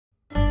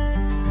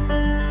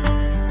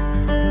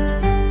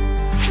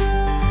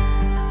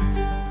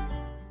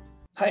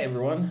Hi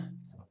everyone.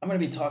 I'm going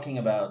to be talking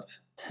about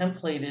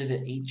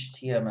templated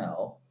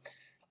HTML,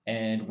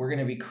 and we're going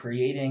to be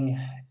creating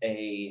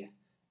an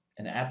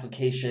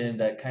application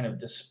that kind of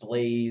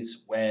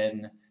displays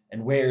when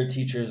and where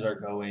teachers are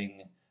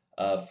going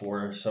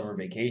for summer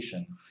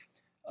vacation,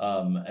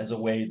 as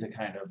a way to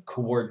kind of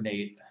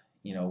coordinate,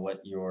 what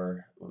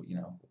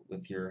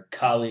with your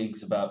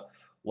colleagues about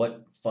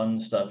what fun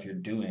stuff you're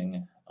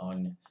doing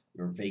on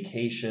your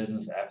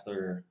vacations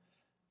after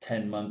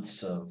 10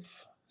 months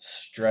of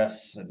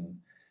stress and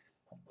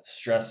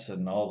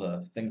all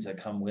the things that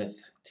come with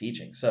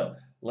teaching. So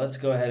let's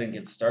go ahead and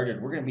get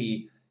started. We're going to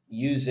be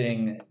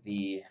using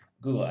the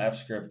Google Apps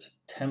Script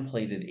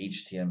templated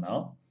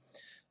HTML.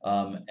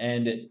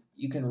 And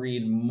you can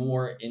read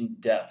more in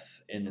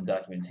depth in the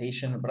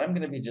documentation, but I'm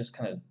going to be just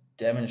kind of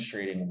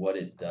demonstrating what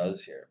it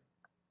does here.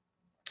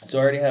 So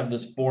I already have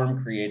this form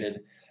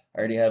created. I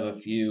already have a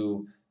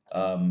few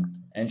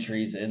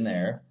entries in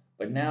there,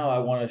 but now I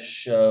want to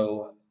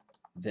show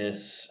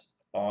this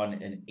on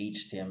an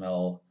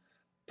HTML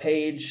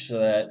page so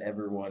that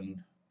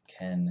everyone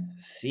can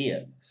see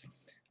it.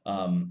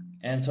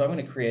 And so I'm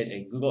going to create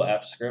a Google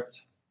Apps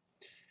Script.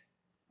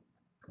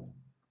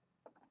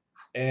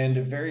 And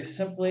very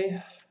simply,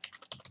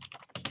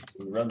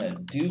 we run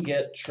that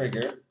do-get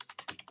trigger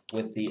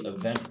with the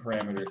event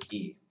parameter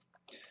E.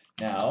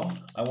 Now,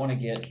 I want to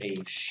get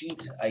a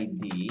sheet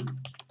ID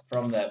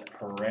from that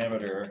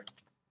parameter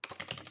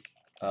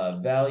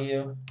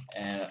value,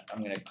 and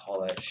I'm going to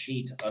call that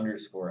sheet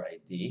underscore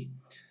ID.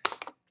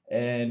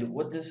 And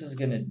what this is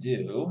going to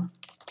do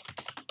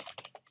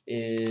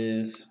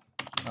is,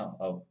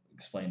 I'll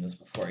explain this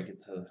before I get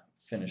to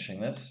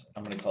finishing this.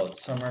 I'm going to call it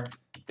Summer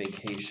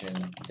Vacation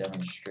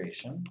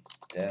Demonstration.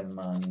 Can't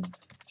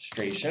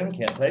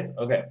type?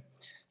 Okay.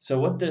 So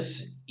what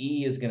this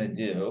E is going to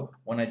do,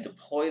 when I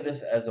deploy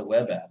this as a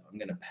web app, I'm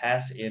going to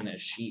pass in a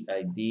sheet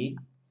ID,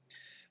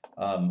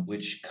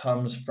 which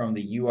comes from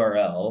the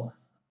URL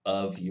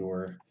of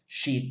your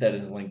sheet that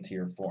is linked to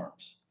your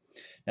forms.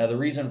 Now the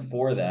reason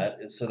for that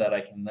is so that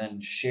I can then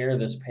share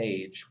this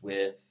page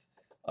with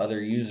other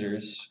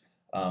users.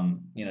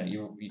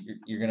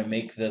 You're going to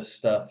make this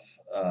stuff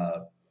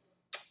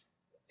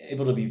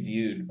able to be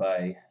viewed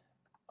by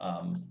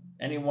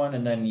anyone,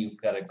 and then you've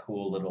got a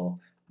cool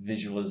little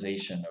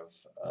visualization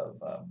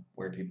of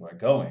where people are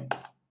going.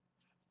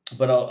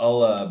 But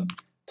I'll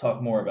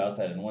talk more about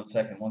that in 1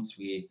 second. Once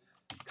we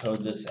code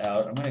this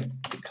out, I'm going to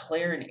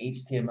declare an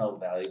HTML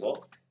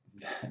variable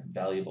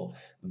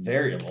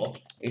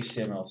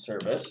HTML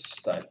service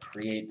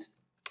create.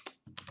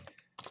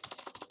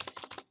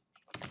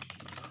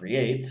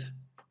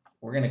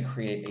 We're going to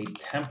create a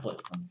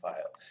template from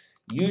file.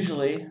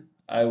 Usually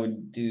I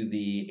would do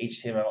the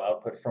HTML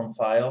output from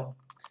file.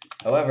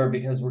 However,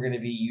 because we're going to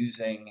be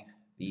using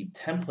the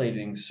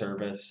templating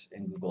service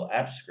in Google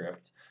Apps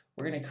Script,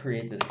 we're going to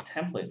create this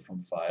template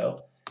from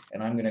file,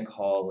 and I'm going to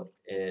call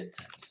it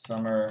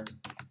Summer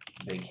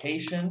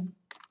Vacation.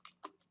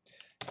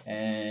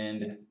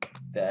 And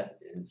that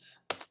is,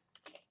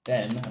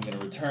 then I'm going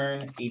to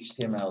return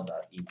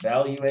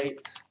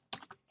HTML.evaluate,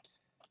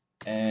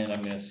 and I'm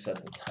going to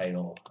set the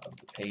title of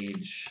the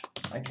page.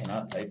 I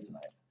cannot type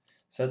tonight.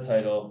 Set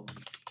title,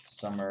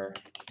 Summer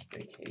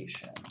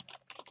Vacation.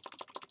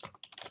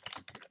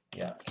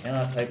 Yeah,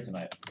 cannot type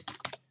tonight.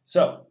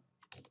 So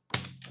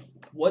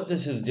what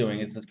this is doing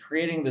is it's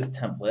creating this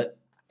template,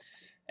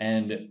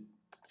 and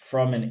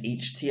from an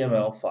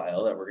HTML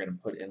file that we're going to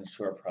put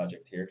into our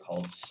project here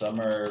called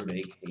Summer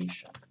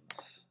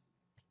Vacations.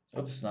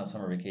 Oops, not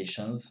Summer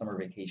Vacations, Summer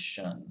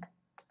Vacation.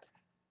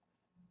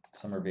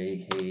 Summer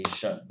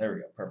Vacation. There we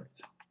go,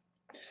 perfect.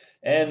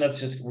 And that's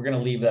just, we're going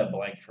to leave that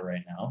blank for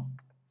right now.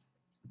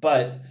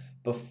 But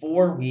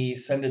before we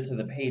send it to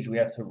the page, we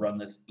have to run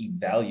this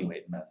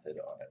evaluate method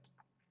on it.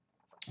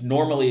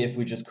 Normally, if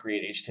we just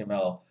create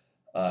HTML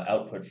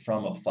output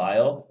from a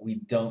file, we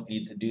don't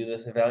need to do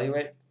this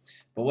evaluate.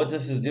 But what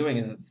this is doing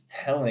is it's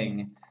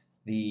telling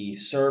the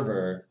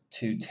server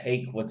to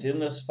take what's in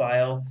this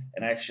file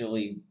and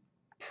actually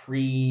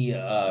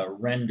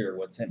pre-render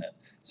what's in it.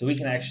 So we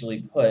can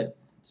actually put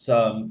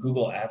some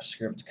Google Apps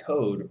Script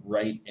code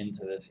right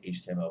into this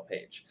HTML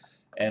page.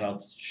 And I'll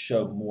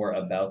show more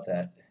about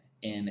that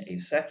in a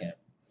second.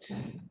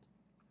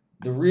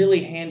 The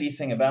really handy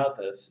thing about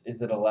this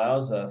is it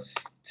allows us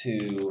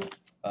to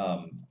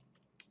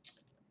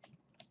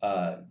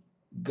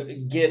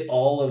get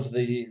all of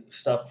the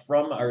stuff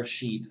from our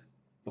sheet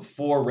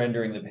before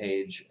rendering the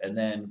page and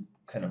then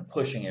kind of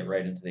pushing it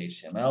right into the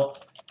HTML.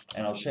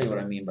 And I'll show you what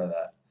I mean by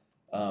that.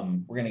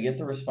 We're going to get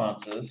the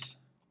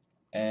responses,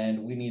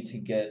 and we need to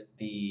get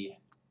the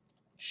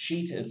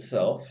sheet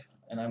itself,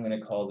 and I'm going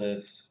to call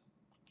this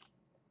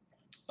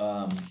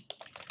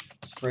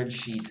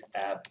spreadsheet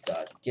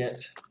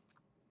app.get.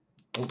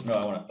 Oh, no,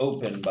 I want to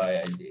open by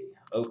ID.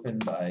 Open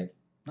by,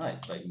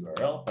 not by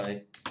URL,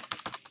 by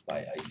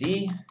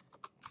ID.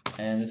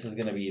 And this is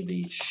going to be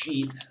the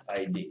sheet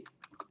ID.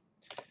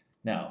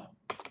 Now,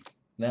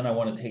 then I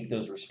want to take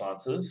those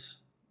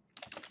responses,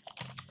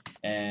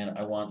 and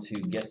I want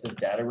to get the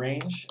data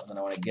range, and then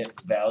I want to get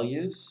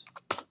values,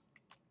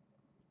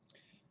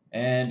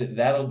 And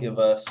that'll give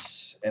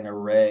us an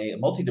array, a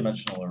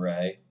multi-dimensional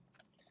array.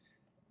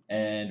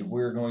 And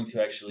we're going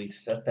to actually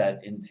set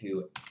that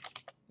into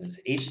this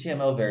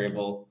HTML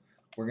variable.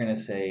 We're going to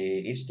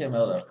say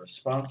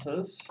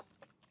HTML.responses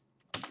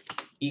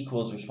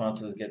equals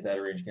responses get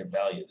data range get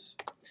values.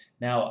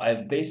 Now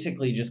I've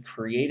basically just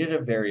created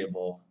a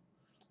variable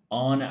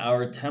on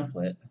our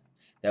template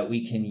that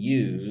we can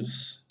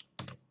use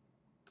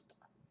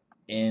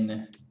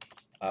in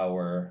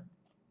our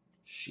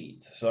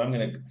sheet. So I'm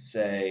going to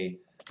say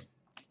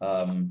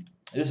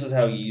this is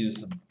how you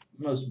use the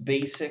most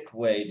basic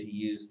way to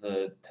use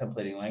the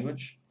templating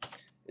language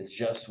is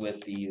just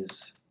with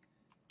these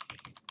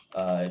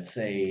it's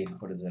a,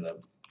 what is it, a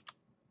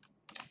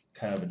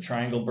kind of a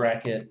triangle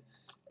bracket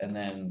and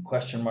then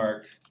question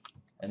mark,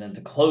 and then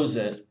to close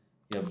it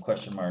you have a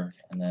question mark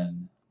and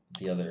then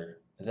the other,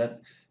 is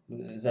that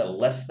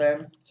less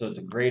than? So it's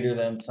a greater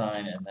than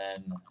sign and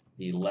then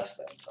the less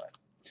than sign.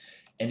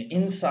 And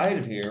inside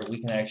of here we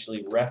can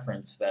actually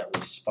reference that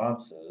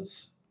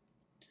responses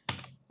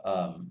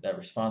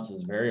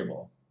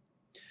variable.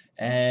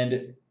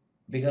 And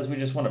because we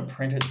just want to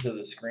print it to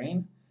the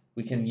screen,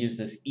 we can use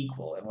this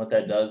equal, and what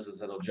that does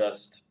is it'll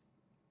just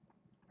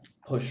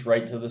push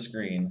right to the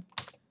screen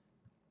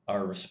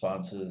our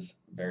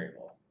responses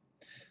variable.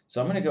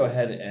 So I'm going to go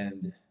ahead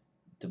and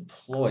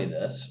deploy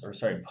this, or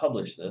sorry,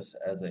 publish this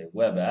as a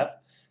web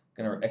app.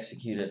 I'm going to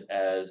execute it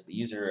as the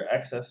user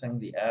accessing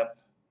the app,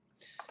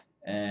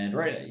 and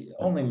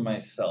only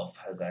myself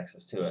has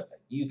access to it.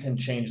 You can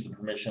change the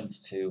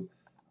permissions to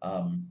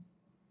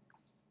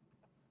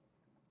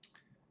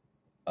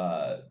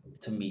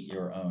meet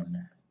your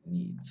own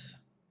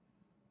needs.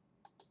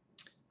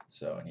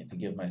 So I need to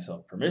give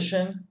myself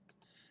permission,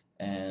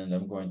 and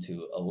I'm going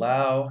to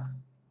allow,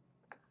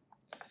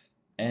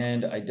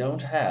 and I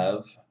don't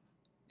have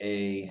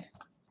a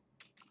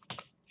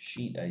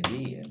sheet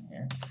ID in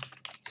here.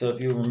 So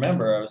if you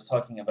remember, I was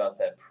talking about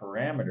that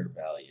parameter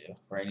value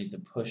where I need to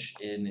push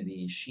in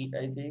the sheet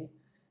ID.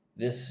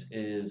 This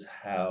is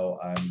how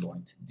I'm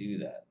going to do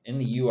that. In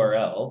the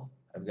URL,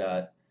 I've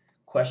got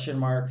question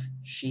mark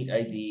sheet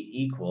ID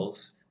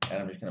equals,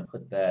 and I'm just going to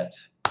put that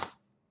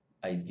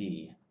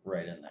ID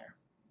right in there.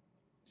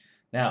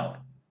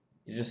 Now,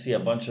 you just see a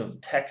bunch of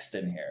text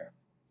in here.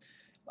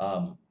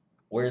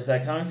 Where is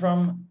that coming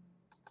from?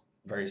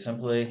 Very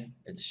simply,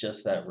 it's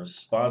just that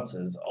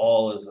responses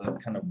all is a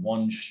kind of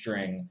one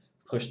string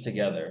pushed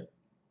together.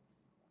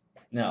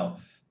 Now,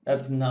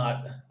 that's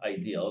not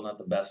ideal, not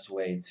the best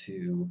way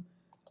to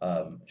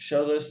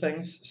show those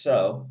things.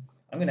 So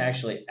I'm going to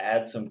actually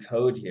add some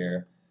code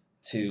here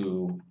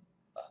to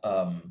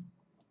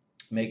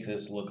make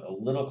this look a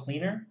little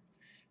cleaner.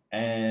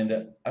 And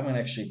I'm going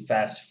to actually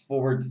fast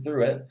forward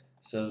through it.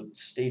 So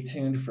stay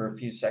tuned for a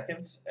few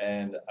seconds,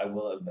 and I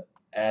will have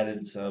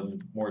added some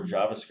more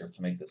JavaScript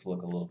to make this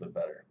look a little bit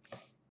better.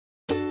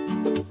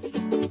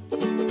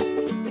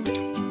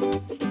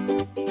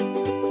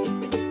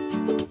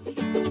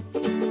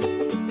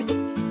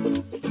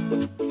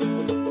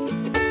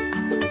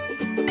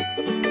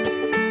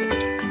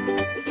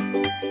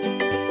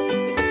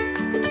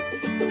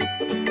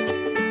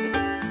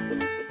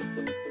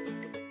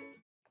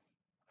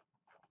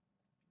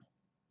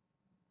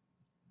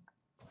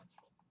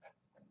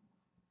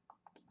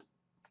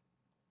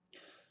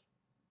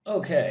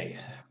 Okay,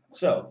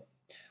 so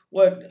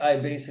what I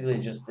basically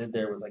just did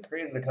there was I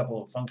created a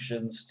couple of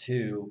functions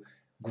to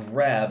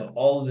grab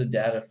all of the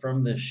data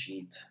from this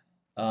sheet,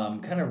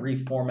 kind of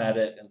reformat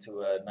it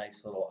into a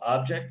nice little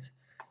object,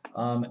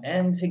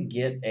 and to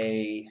get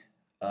a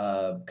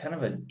kind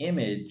of an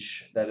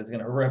image that is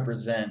going to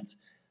represent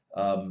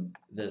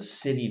the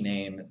city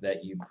name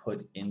that you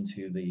put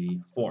into the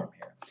form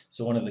here.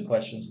 So one of the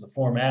questions the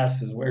form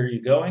asks is, where are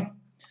you going?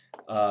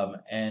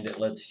 And it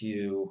lets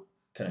you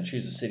kind of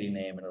choose a city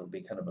name, and it'll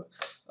be kind of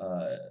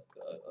a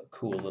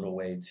cool little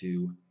way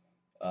to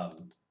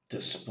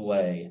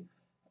display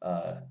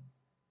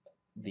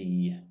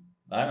the,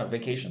 I don't know,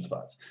 vacation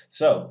spots.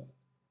 So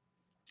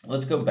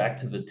let's go back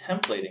to the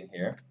templating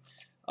here.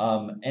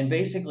 And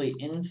basically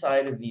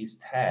inside of these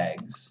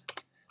tags,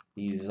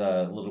 these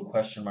little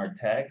question mark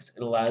tags,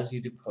 it allows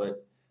you to put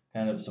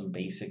kind of some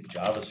basic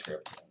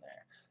JavaScript in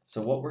there.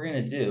 So what we're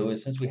going to do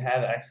is, since we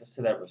have access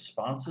to that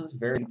responses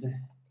variable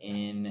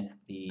in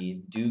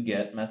the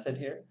doGet method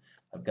here,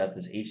 I've got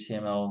this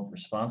HTML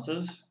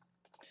responses,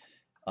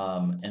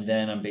 and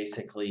then I'm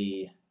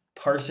basically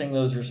parsing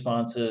those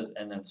responses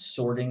and then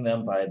sorting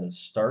them by the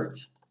start.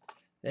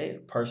 Okay,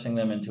 parsing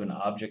them into an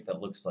object that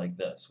looks like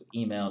this, with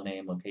email,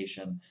 name,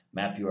 location,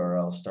 map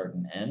URL, start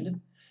and end.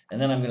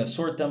 And then I'm going to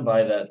sort them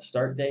by that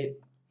start date,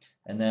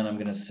 and then I'm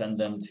going to send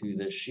them to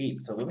this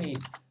sheet. So let me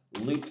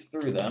loop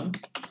through them,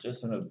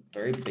 just in a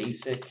very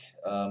basic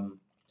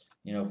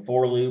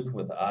for loop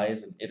with I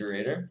as an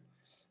iterator.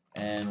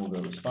 And we'll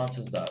go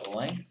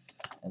responses.length,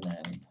 and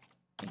then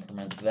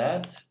increment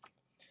that,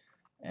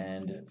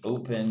 and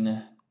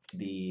open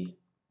the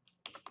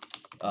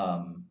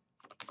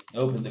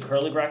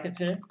curly brackets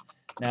here.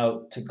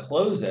 Now to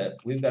close it,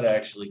 we've got to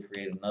actually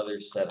create another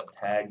set of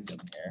tags in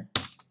here,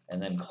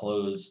 and then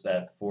close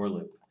that for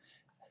loop.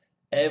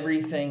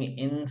 Everything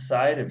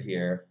inside of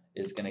here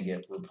is going to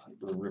get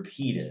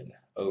repeated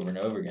over and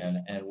over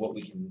again, and what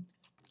we can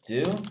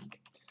do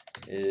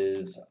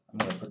is I'm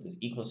going to put this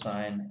equal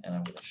sign, and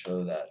I'm going to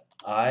show that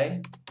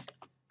I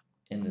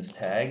in this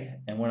tag,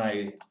 and when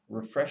I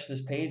refresh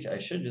this page, I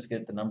should just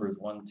get the numbers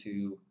 1,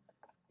 2,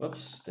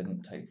 whoops,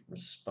 didn't type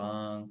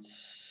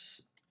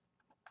responses,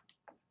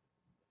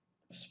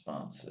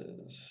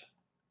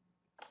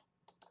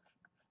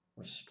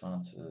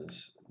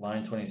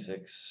 line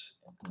 26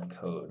 in the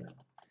code.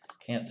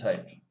 Can't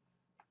type.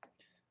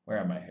 Where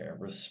am I here?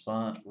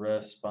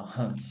 Responses.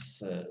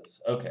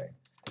 Okay,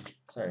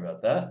 sorry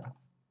about that.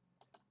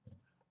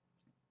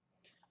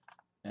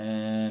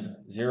 And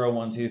 0,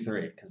 1, 2,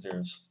 3, because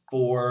there's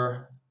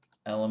 4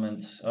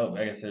 elements. Oh,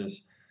 I guess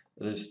there's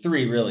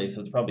 3 really, so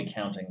it's probably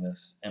counting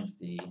this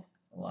empty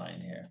line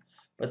here,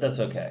 but that's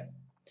okay.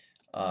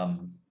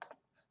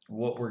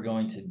 What we're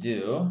going to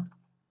do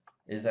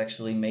is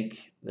actually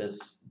make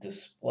this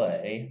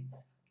display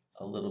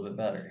a little bit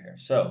better here.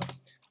 So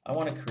I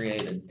want to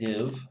create a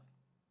div,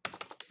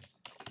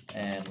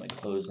 and I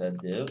close that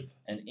div,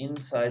 and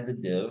inside the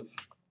div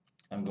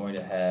I'm going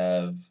to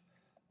have,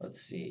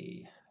 let's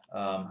see,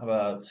 how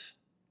about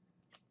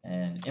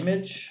an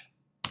image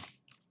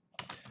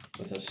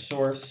with a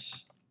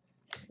source,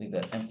 leave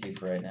that empty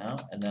for right now,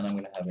 and then I'm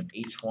going to have an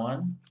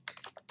h1,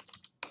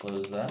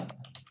 close that,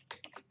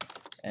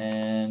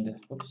 and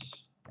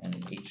whoops, and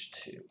an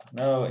h2.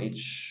 No,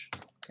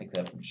 make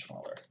that much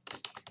smaller.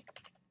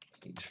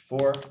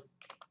 h4.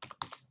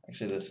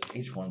 Actually, this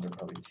h1s are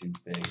probably too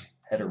big.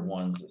 Header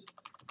 1s is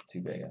too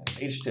big.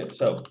 h2.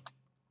 So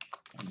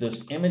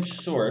this image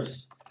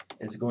source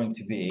is going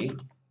to be,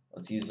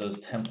 let's use those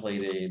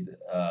templated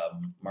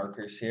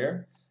markers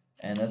here,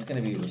 and that's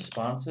going to be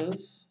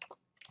responses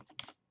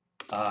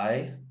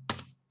I,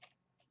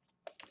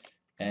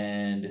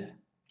 and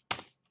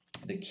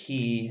the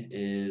key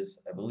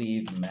is, I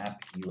believe,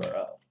 map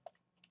URL.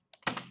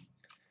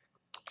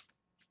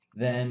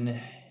 Then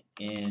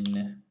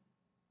in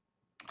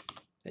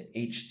the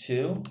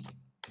h2,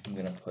 I'm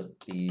going to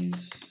put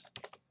these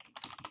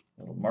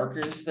little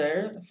markers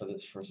there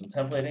for some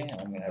templating,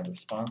 and I'm going to have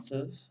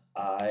responses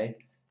I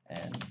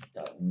and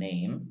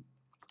 .name,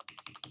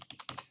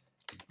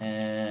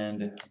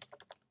 and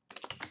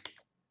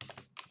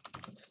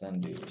let's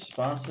then do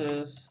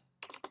responses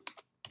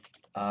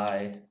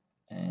I,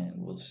 and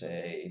we'll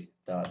say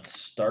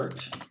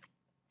 .start.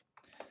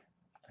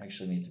 I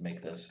actually need to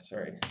make this,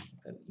 sorry,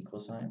 that equal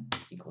sign,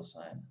 equal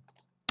sign,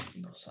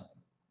 equal sign.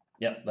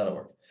 Yep, that'll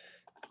work.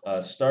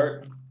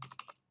 Start,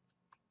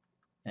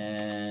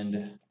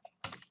 and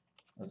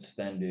let's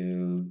then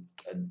do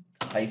a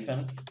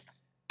hyphen,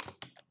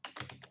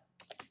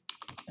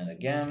 and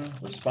again,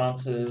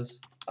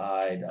 responses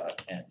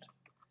I.end.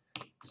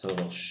 So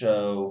it'll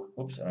show,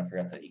 whoops, and I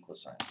forgot that equal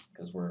sign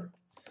because we're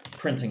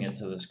printing it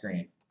to the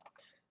screen.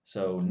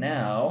 So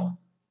now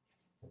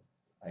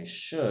I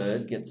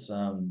should get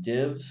some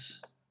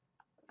divs.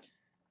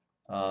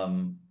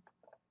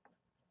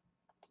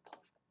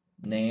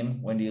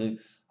 Name, when do you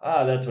leave?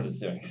 Ah, that's what it's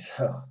doing.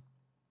 So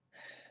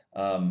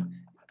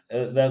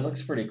that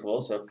looks pretty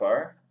cool so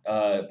far.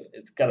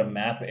 It's got a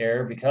map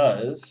error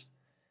because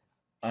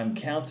I'm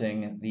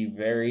counting the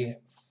very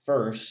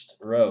first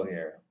row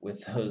here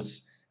with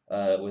those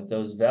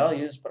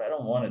values, but I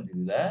don't want to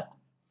do that.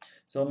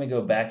 So let me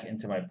go back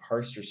into my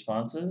parsed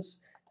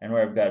responses, and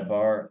where I've got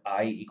var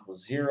I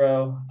equals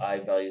 0, I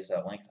values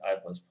that length I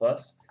plus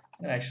plus,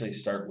 I'm going to actually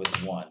start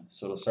with 1.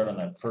 So it'll start on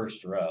that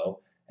first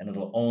row, and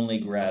it'll only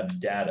grab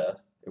data.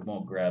 It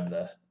won't grab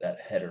that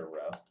header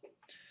row.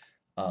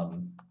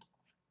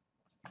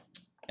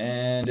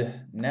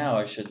 And now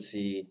I should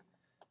see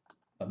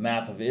a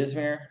map of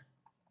Izmir,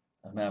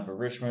 a map of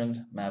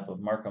Richmond, map of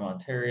Markham,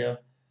 Ontario.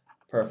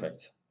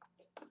 Perfect.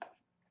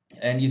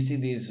 And you see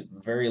these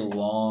very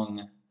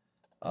long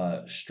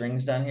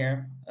strings down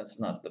here. That's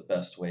not the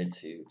best way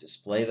to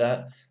display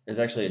that. There's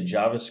actually a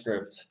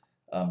JavaScript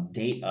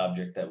date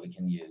object that we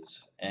can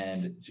use.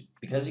 And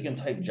because you can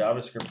type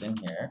JavaScript in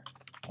here,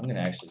 I'm going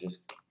to actually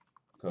just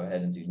go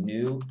ahead and do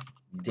new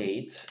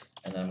date,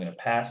 and then I'm going to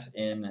pass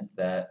in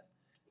that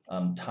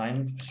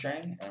time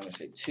string, and I'm going to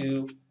say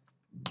to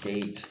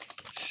date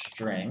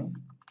string.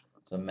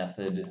 It's a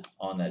method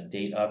on that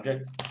date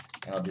object,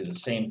 and I'll do the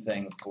same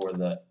thing for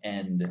the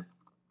end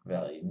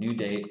value, new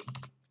date,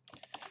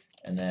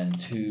 and then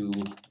to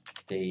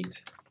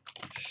date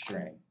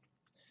string.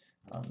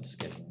 This is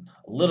getting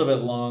a little bit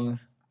long.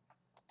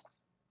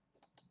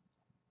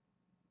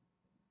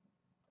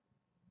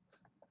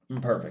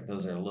 Perfect.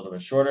 Those are a little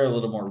bit shorter, a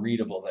little more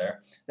readable there.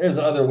 There's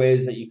other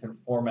ways that you can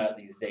format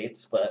these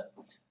dates, but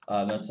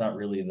that's not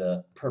really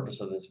the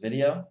purpose of this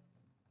video.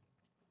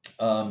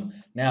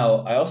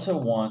 Now, I also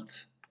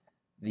want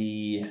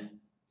the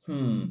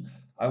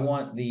I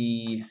want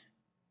the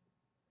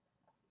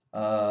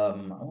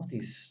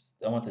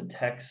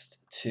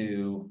text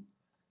to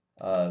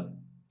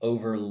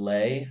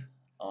overlay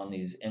on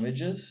these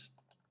images.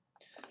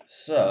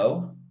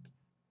 So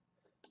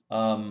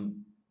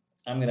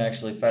I'm going to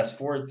actually fast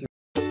forward through.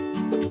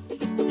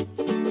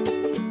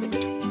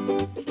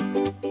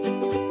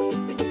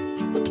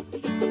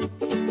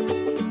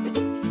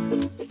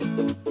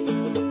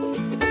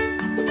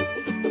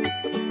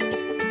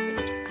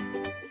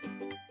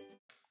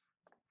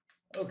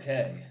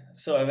 Okay,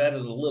 so I've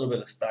added a little bit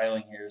of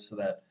styling here so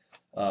that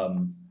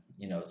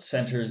it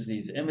centers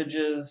these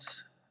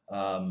images.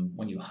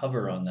 When you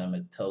hover on them,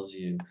 it tells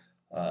you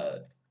uh,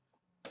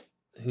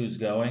 who's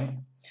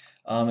going.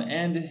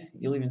 And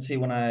you'll even see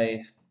when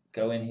I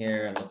go in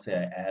here and let's say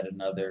I add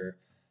another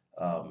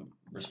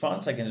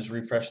response, I can just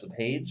refresh the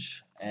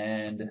page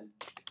and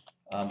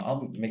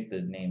I'll make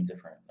the name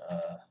different,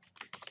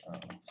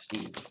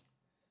 Steve.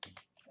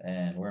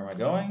 And where am I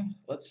going?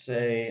 Let's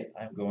say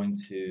I'm going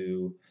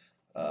to,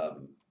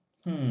 um,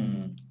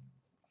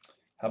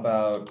 how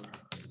about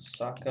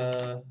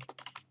Osaka,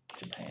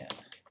 Japan?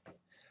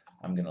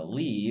 I'm going to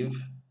leave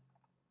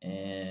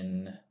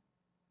in,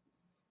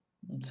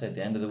 let's say at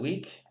the end of the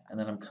week, and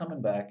then I'm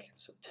coming back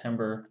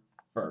September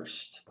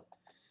 1st.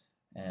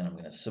 And I'm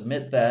going to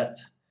submit that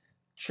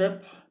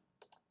trip.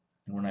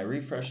 And when I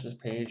refresh this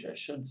page, I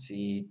should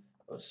see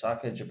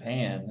Osaka,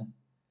 Japan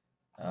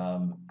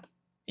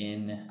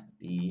in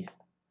the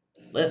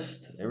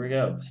list. There we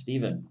go,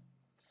 Steven,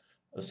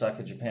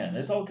 Osaka, Japan.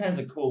 There's all kinds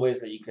of cool ways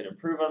that you could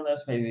improve on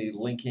this, maybe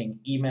linking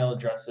email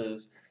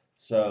addresses.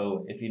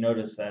 So if you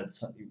notice that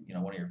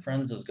one of your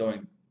friends is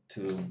going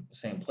to the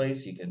same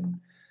place, you can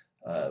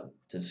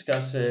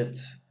discuss it,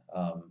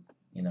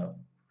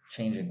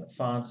 changing the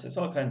fonts. There's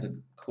all kinds of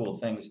cool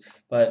things,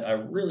 but I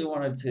really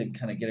wanted to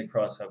kind of get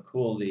across how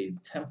cool the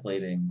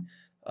templating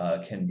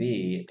can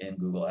be in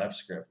Google Apps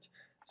Script.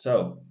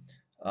 So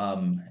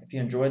if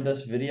you enjoyed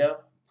this video,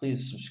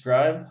 please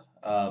subscribe,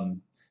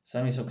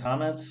 send me some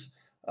comments.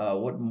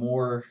 What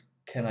more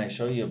can I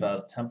show you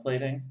about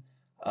templating?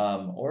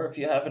 Or if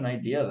you have an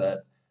idea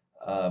that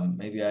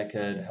maybe I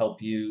could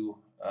help you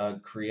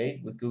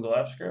create with Google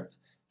Apps Script,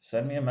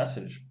 send me a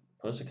message,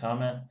 post a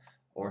comment,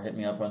 or hit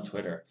me up on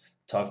Twitter.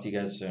 Talk to you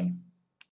guys soon.